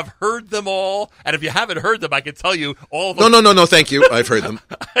heard them all, and if you haven't heard them, I can tell you all of them. No, thank you. I've heard them.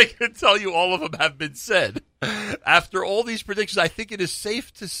 I can tell you all of them have been said. After all these predictions, I think it is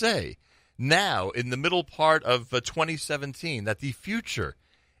safe to say now, in the middle part of 2017, that the future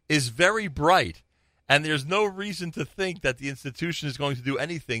is very bright, and there's no reason to think that the institution is going to do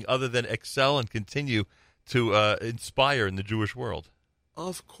anything other than excel and continue to inspire in the Jewish world.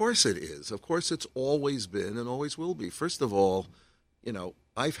 Of course it is. Of course it's always been and always will be. First of all,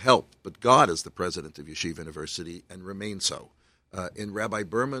 I've helped, but God is the president of Yeshiva University and remains so. In Rabbi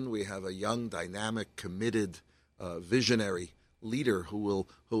Berman, we have a young, dynamic, committed, visionary leader who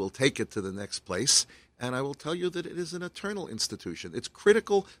will take it to the next place. And I will tell you that it is an eternal institution. It's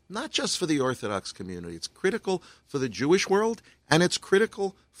critical not just for the Orthodox community. It's critical for the Jewish world, and it's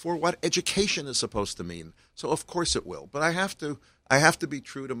critical for what education is supposed to mean. So of course it will. But I have to be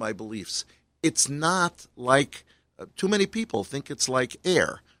true to my beliefs. It's not like too many people think it's like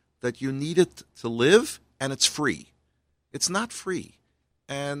air, that you need it to live and it's free. It's not free.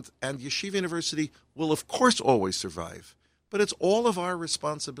 And Yeshiva University will of course always survive, but it's all of our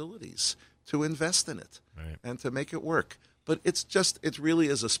responsibilities to invest in it and to make it work. But it really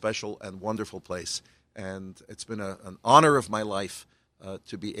is a special and wonderful place. And it's been an honor of my life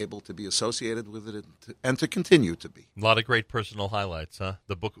to be able to be associated with it and to continue to be. A lot of great personal highlights, huh?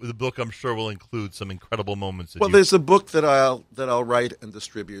 The book, I'm sure, will include some incredible moments. There's a book that I'll write and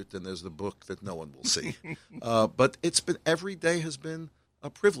distribute, and there's the book that no one will see. But every day has been a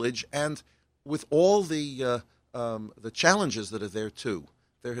privilege, and with all the challenges that are there too,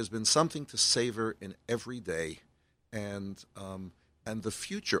 there has been something to savor in every day, and the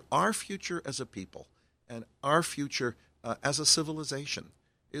future, our future as a people, and our future as a civilization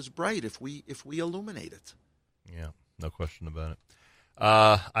is bright if we illuminate it. Yeah, no question about it.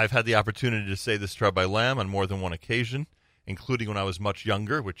 I've had the opportunity to say this to Rabbi Lamb on more than one occasion, including when I was much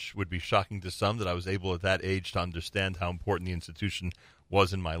younger, which would be shocking to some that I was able at that age to understand how important the institution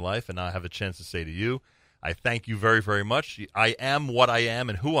was in my life. And now I have a chance to say to you, I thank you very, very much. I am what I am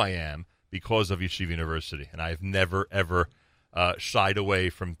and who I am because of Yeshiva University, and I have never, ever shied away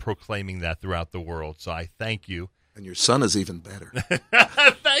from proclaiming that throughout the world. So I thank you. And your son is even better.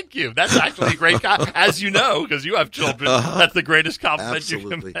 Thank you. That's actually a great as you know, because you have children. That's the greatest compliment you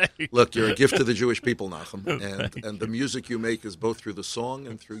can make. Look, you're a gift to the Jewish people, Nachum. And the music you make is both through the song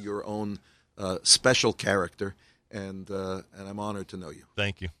and through your own special character. And I'm honored to know you.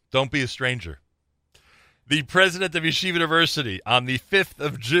 Thank you. Don't be a stranger. The president of Yeshiva University, on the 5th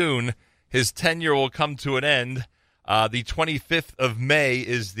of June, his tenure will come to an end. The 25th of May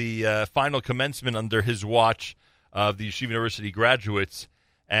is the final commencement under his watch of the Yeshiva University graduates,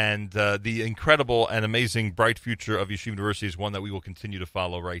 and the incredible and amazing bright future of Yeshiva University is one that we will continue to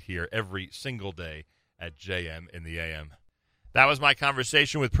follow right here every single day at JM in the AM. That was my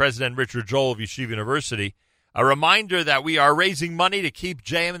conversation with President Richard Joel of Yeshiva University. A reminder that we are raising money to keep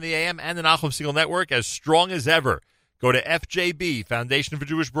JM in the AM and the Nachum Segal Network as strong as ever. Go to FJB, Foundation for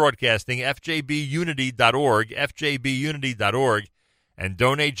Jewish Broadcasting, fjbunity.org, fjbunity.org, and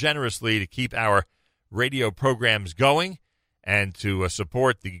donate generously to keep our radio programs going and to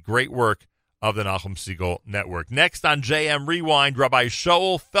support the great work of the Nachum Segal Network. Next on JM Rewind, Rabbi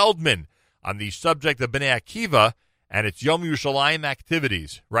Shaul Feldman on the subject of Bnei Akiva and its Yom Yerushalayim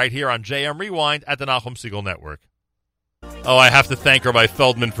activities, right here on JM Rewind at the Nachum Segal Network. Oh, I have to thank Rabbi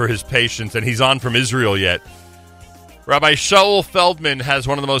Feldman for his patience, and he's on from Israel yet. Rabbi Shaul Feldman has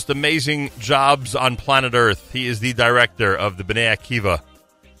one of the most amazing jobs on planet Earth. He is the director of the Bnei Akiva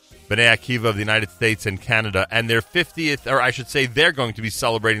of the United States and Canada, and their 50th, or I should say they're going to be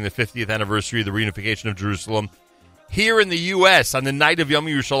celebrating the 50th anniversary of the reunification of Jerusalem here in the U.S. on the night of Yom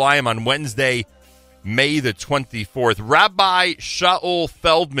Yerushalayim on Wednesday, May the 24th. Rabbi Shaul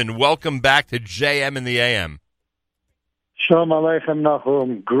Feldman, welcome back to JM in the AM. Shalom Aleichem,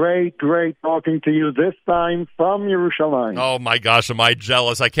 Nachum. Great talking to you this time from Yerushalayim. Oh, my gosh, am I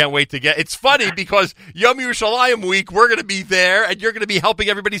jealous. I can't wait to get... It's funny because Yom Yerushalayim week, we're going to be there, and you're going to be helping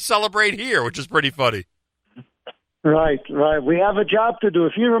everybody celebrate here, which is pretty funny. Right. We have a job to do.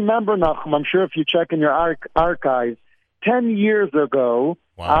 If you remember, Nachum, I'm sure if you check in your archives, 10 years ago,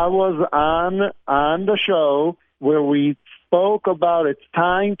 wow, I was on the show where we spoke about it's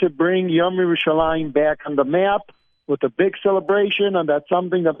time to bring Yom Yerushalayim back on the map with a big celebration, and that's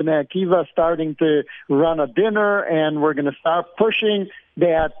something that Bnei Akiva is starting to run a dinner, and we're going to start pushing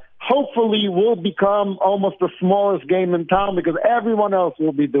that. Hopefully will become almost the smallest game in town because everyone else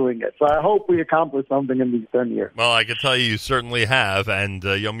will be doing it. So I hope we accomplish something in these 10 years. Well, I can tell you certainly have, and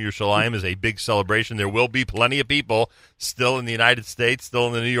Yom Yerushalayim is a big celebration. There will be plenty of people still in the United States, still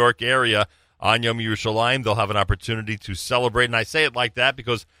in the New York area on Yom Yerushalayim. They'll have an opportunity to celebrate, and I say it like that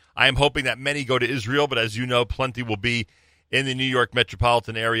because I am hoping that many go to Israel, but as you know, plenty will be in the New York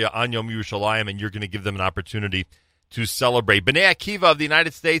metropolitan area on Yom Yerushalayim, and you're going to give them an opportunity to celebrate. Bnei Akiva of the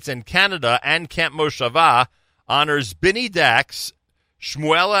United States and Canada and Camp Moshava honors Bini Dax,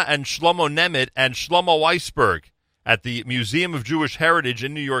 Shmuela and Shlomo Nemet, and Shlomo Weisberg at the Museum of Jewish Heritage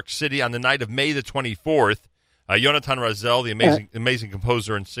in New York City on the night of May the 24th. Yonatan Razel, the amazing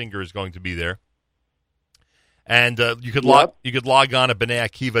composer and singer, is going to be there. And you could log on at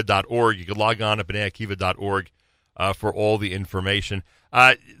bneiakiva.org. You could log on at bneiakiva.org for all the information.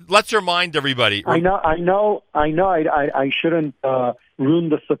 Let's remind everybody. I know. I shouldn't ruin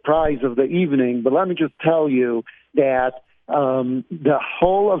the surprise of the evening, but let me just tell you that the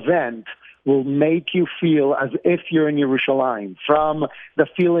whole event will make you feel as if you're in Yerushalayim, from the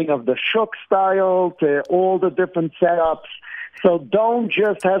feeling of the shuk style to all the different setups. So don't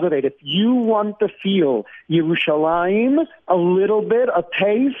just hesitate. If you want to feel Yerushalayim a little bit, a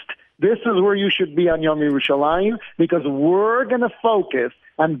taste, this is where you should be on Yom Yerushalayim, because we're going to focus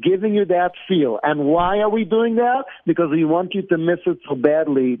on giving you that feel. And why are we doing that? Because we want you to miss it so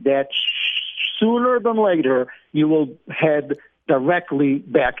badly that sooner than later you will head directly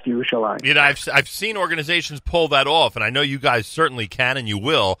back to Yerushalayim. You know, I've seen organizations pull that off, and I know you guys certainly can, and you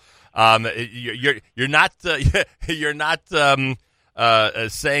will. You're not saying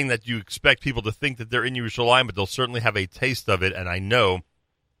that you expect people to think that they're in Yerushalayim, but they'll certainly have a taste of it. And I know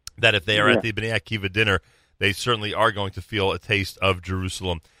that if they are at the Bnei Akiva dinner, they certainly are going to feel a taste of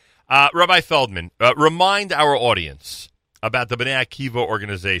Jerusalem. Rabbi Feldman, remind our audience about the Bnei Akiva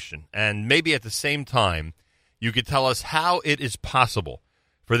organization, and maybe at the same time, you could tell us how it is possible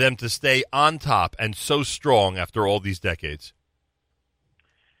for them to stay on top and so strong after all these decades.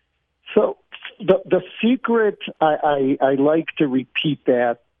 So the secret, I like to repeat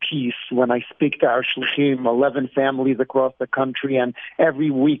that piece when I speak to our shlichim, 11 families across the country, and every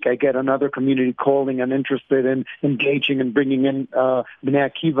week I get another community calling and interested in engaging and bringing in Bnei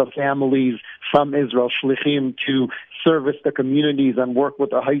Akiva families from Israel, shlichim, to service the communities and work with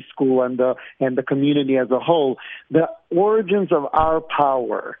the high school and the community as a whole. The origins of our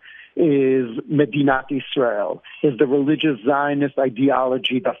power is Medinat Israel, is the religious Zionist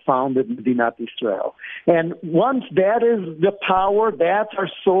ideology that founded Medinat Israel. And once that is the power, that's our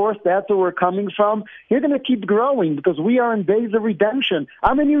source, that's where we're coming from, you're going to keep growing because we are in days of redemption.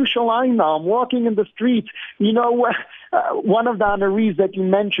 I'm in Yerushalayim now. I'm walking in the streets. You know, one of the honorees that you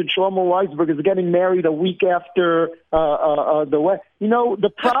mentioned, Shlomo Weisberg, is getting married a week after the wedding. You know, the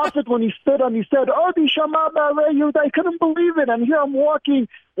prophet, when he stood on, he said, "Oh, Bishama Ba'arei Yehud," I couldn't believe it. And here I'm walking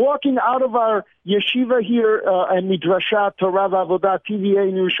out of our yeshiva here and Midrashat Torah V'Avodah TVA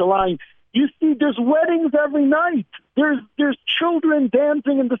in Yerushalayim. You see, there's weddings every night. There's children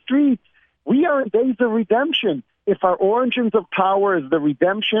dancing in the streets. We are in days of redemption. If our origins of power is the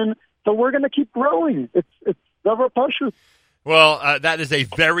redemption, so we're going to keep growing. It's never pashut. Well, that is a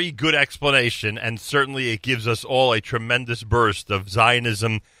very good explanation, and certainly it gives us all a tremendous burst of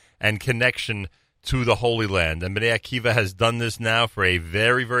Zionism and connection to the Holy Land. And Bnei Akiva has done this now for a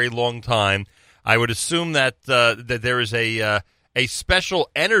very, very long time. I would assume that that there is a special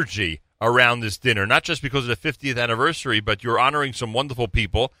energy around this dinner, not just because of the 50th anniversary, but you're honoring some wonderful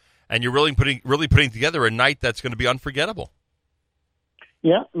people, and you're really putting together a night that's going to be unforgettable.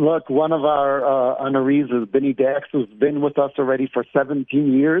 Yeah, look, one of our honorees is Benny Dax, who's been with us already for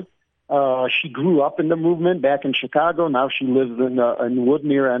 17 years. She grew up in the movement back in Chicago. Now she lives in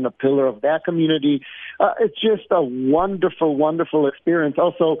Woodmere and a pillar of that community. It's just a wonderful, wonderful experience.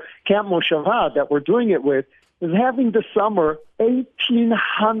 Also, Camp Moshavah that we're doing it with is having this summer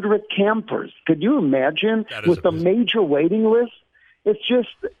 1,800 campers. Could you imagine with a major waiting list?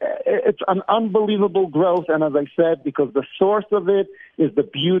 It's an unbelievable growth. And as I said, because the source of it is the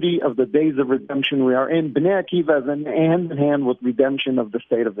beauty of the days of redemption we are in. Bnei Akiva is hand in hand with redemption of the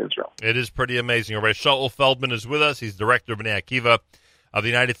state of Israel. It is pretty amazing. Rabbi Shaul Feldman is with us. He's director of Bnei Akiva of the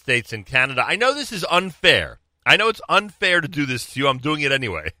United States and Canada. I know this is unfair. I know it's unfair to do this to you. I'm doing it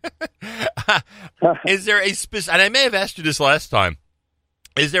anyway. Is there a specific, and I may have asked you this last time,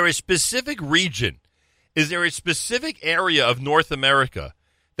 is there a specific region, is there a specific area of North America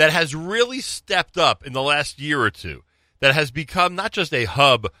that has really stepped up in the last year or two, that has become not just a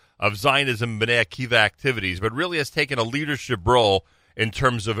hub of Zionism and Bnei Akiva activities, but really has taken a leadership role in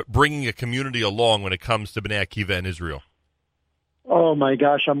terms of bringing a community along when it comes to Bnei Akiva and Israel? Oh, my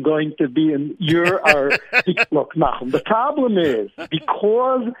gosh, I'm going to be in look, Nachum, the problem is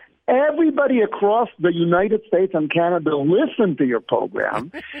because everybody across the United States and Canada listen to your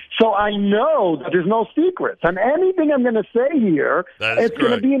program, so I know that there's no secrets. And anything I'm going to say here, it's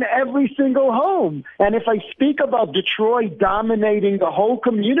going to be in every single home. And if I speak about Detroit dominating the whole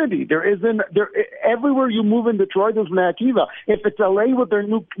community, everywhere you move in Detroit there's Bnei Akiva. If it's LA with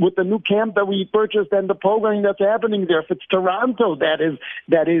the new camp that we purchased and the programming that's happening there, if it's Toronto that is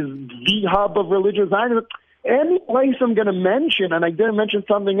the hub of religious Zionism, any place I'm going to mention, and I didn't mention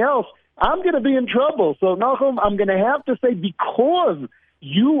something else, I'm going to be in trouble. So, Nachum, I'm going to have to say, because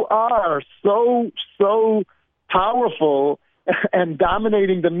you are so powerful and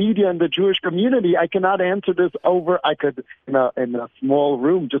dominating the media and the Jewish community, I cannot answer this over. I could, in a small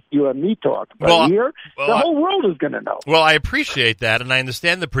room, just you and me talk. But the whole world is going to know. Well, I appreciate that, and I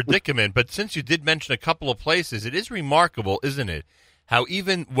understand the predicament. But since you did mention a couple of places, it is remarkable, isn't it, how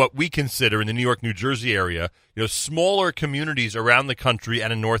even what we consider in the New York, New Jersey area, smaller communities around the country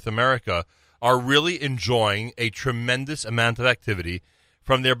and in North America are really enjoying a tremendous amount of activity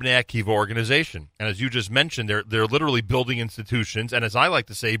from their Bnei Akiva organization. And as you just mentioned, they're literally building institutions, and as I like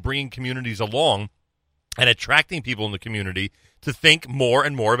to say, bringing communities along and attracting people in the community to think more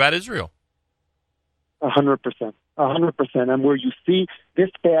and more about Israel. 100%. 100%. And where you see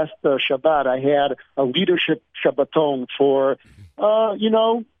this past Shabbat, I had a leadership Shabbaton for,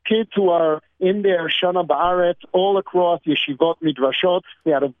 kids who are in their Shana Ba'aretz all across Yeshivot Midrashot.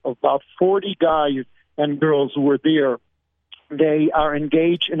 We had about 40 guys and girls who were there. They are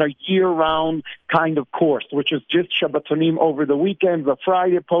engaged in a year-round kind of course, which is just Shabbatonim over the weekends, a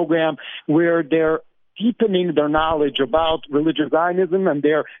Friday program where they're deepening their knowledge about religious Zionism and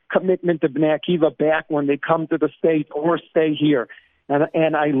their commitment to Bnei Akiva back when they come to the States or stay here.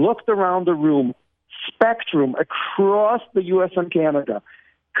 And I looked around the room, spectrum across the U.S. and Canada,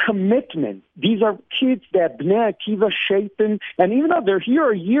 commitment. These are kids that Bnei Akiva shaping, and even though they're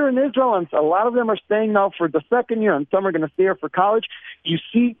here a year in Israel, and a lot of them are staying now for the second year, and some are going to stay here for college, you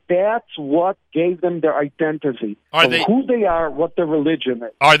see that's what gave them their identity, who they are, what their religion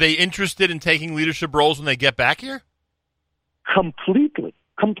is. Are they interested in taking leadership roles when they get back here? Completely.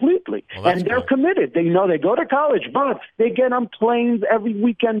 Well, And they're committed. They know they go to college, but they get on planes every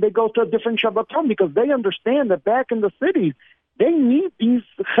weekend. They go to a different Shabbaton because they understand that back in the cities, they need these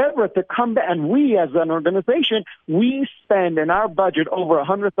chevra to come back. And we, as an organization, we spend in our budget over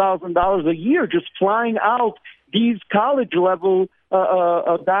 $100,000 a year just flying out these college-level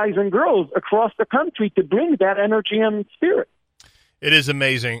guys and girls across the country to bring that energy and spirit. It is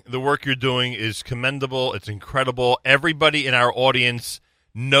amazing. The work you're doing is commendable. It's incredible. Everybody in our audience,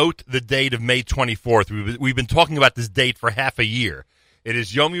 note the date of May 24th. We've been talking about this date for half a year. It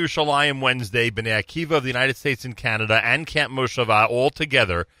is Yom Yerushalayim Wednesday. Bnei Akiva of the United States and Canada and Camp Moshava all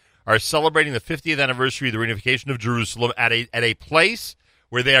together are celebrating the 50th anniversary of the reunification of Jerusalem at a place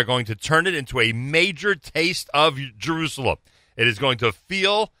where they are going to turn it into a major taste of Jerusalem. It is going to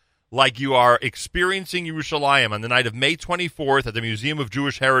feel like you are experiencing Yerushalayim on the night of May 24th at the Museum of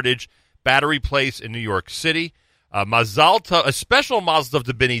Jewish Heritage, Battery Place in New York City. Mazal tov, a special mazal tov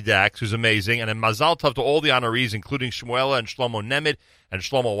to Bini Dax, who's amazing, and a mazal tov to all the honorees, including Shmuela and Shlomo Nemet and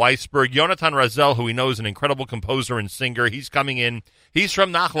Shlomo Weisberg. Yonatan Razel, who we know is an incredible composer and singer, he's coming in. He's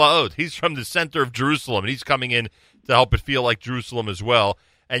from Nachlaot. He's from the center of Jerusalem, and he's coming in to help it feel like Jerusalem as well.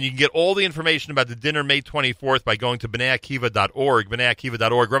 And you can get all the information about the dinner May 24th by going to bneiakiva.org,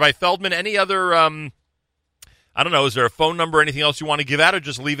 bneiakiva.org. Rabbi Feldman, any other, I don't know, is there a phone number or anything else you want to give out, or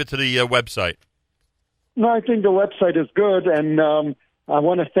just leave it to the website? No, I think the website is good, and I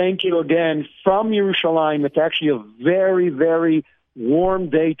want to thank you again from Yerushalayim. It's actually a very, very warm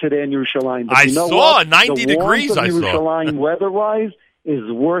day today in Yerushalayim. But I saw 90 degrees. I saw Yerushalayim weather-wise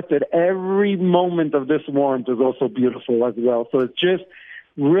is worth it. Every moment of this warmth is also beautiful as well. So it's just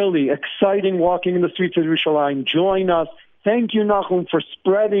really exciting walking in the streets of Yerushalayim. Join us. Thank you, Nachum, for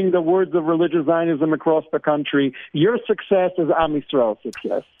spreading the words of religious Zionism across the country. Your success is Am Yisrael's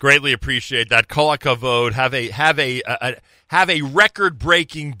success. Greatly appreciate that. Kol hakavod. Have a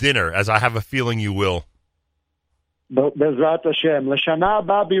record-breaking dinner, as I have a feeling you will. Bezrat Hashem. L'shana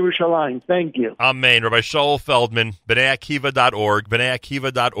haba b'Yerushalayim. Thank you. Amen. Rabbi Shaul Feldman, bneiakiva.org,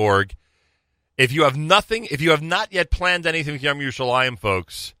 bneiakiva.org. If you have not yet planned anything with Yom Yerushalayim,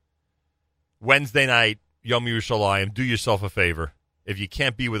 folks, Wednesday night, Yom Yerushalayim, do yourself a favor. If you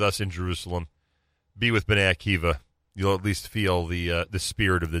can't be with us in Jerusalem, be with Bnei Akiva. You'll at least feel the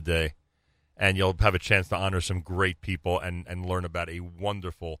spirit of the day, and you'll have a chance to honor some great people and learn about a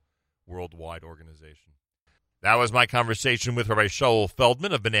wonderful worldwide organization. That was my conversation with Rabbi Shaul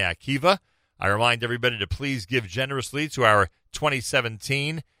Feldman of Bnei Akiva. I remind everybody to please give generously to our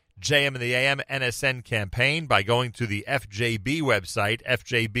 2017 JM and the AM NSN campaign by going to the FJB website,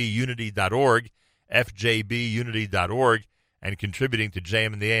 fjbunity.org, fjbunity.org, and contributing to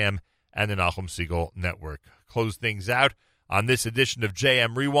JM and the AM and the Nachum Segal Network. Close things out on this edition of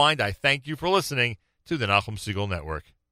JM Rewind. I thank you for listening to the Nachum Segal Network.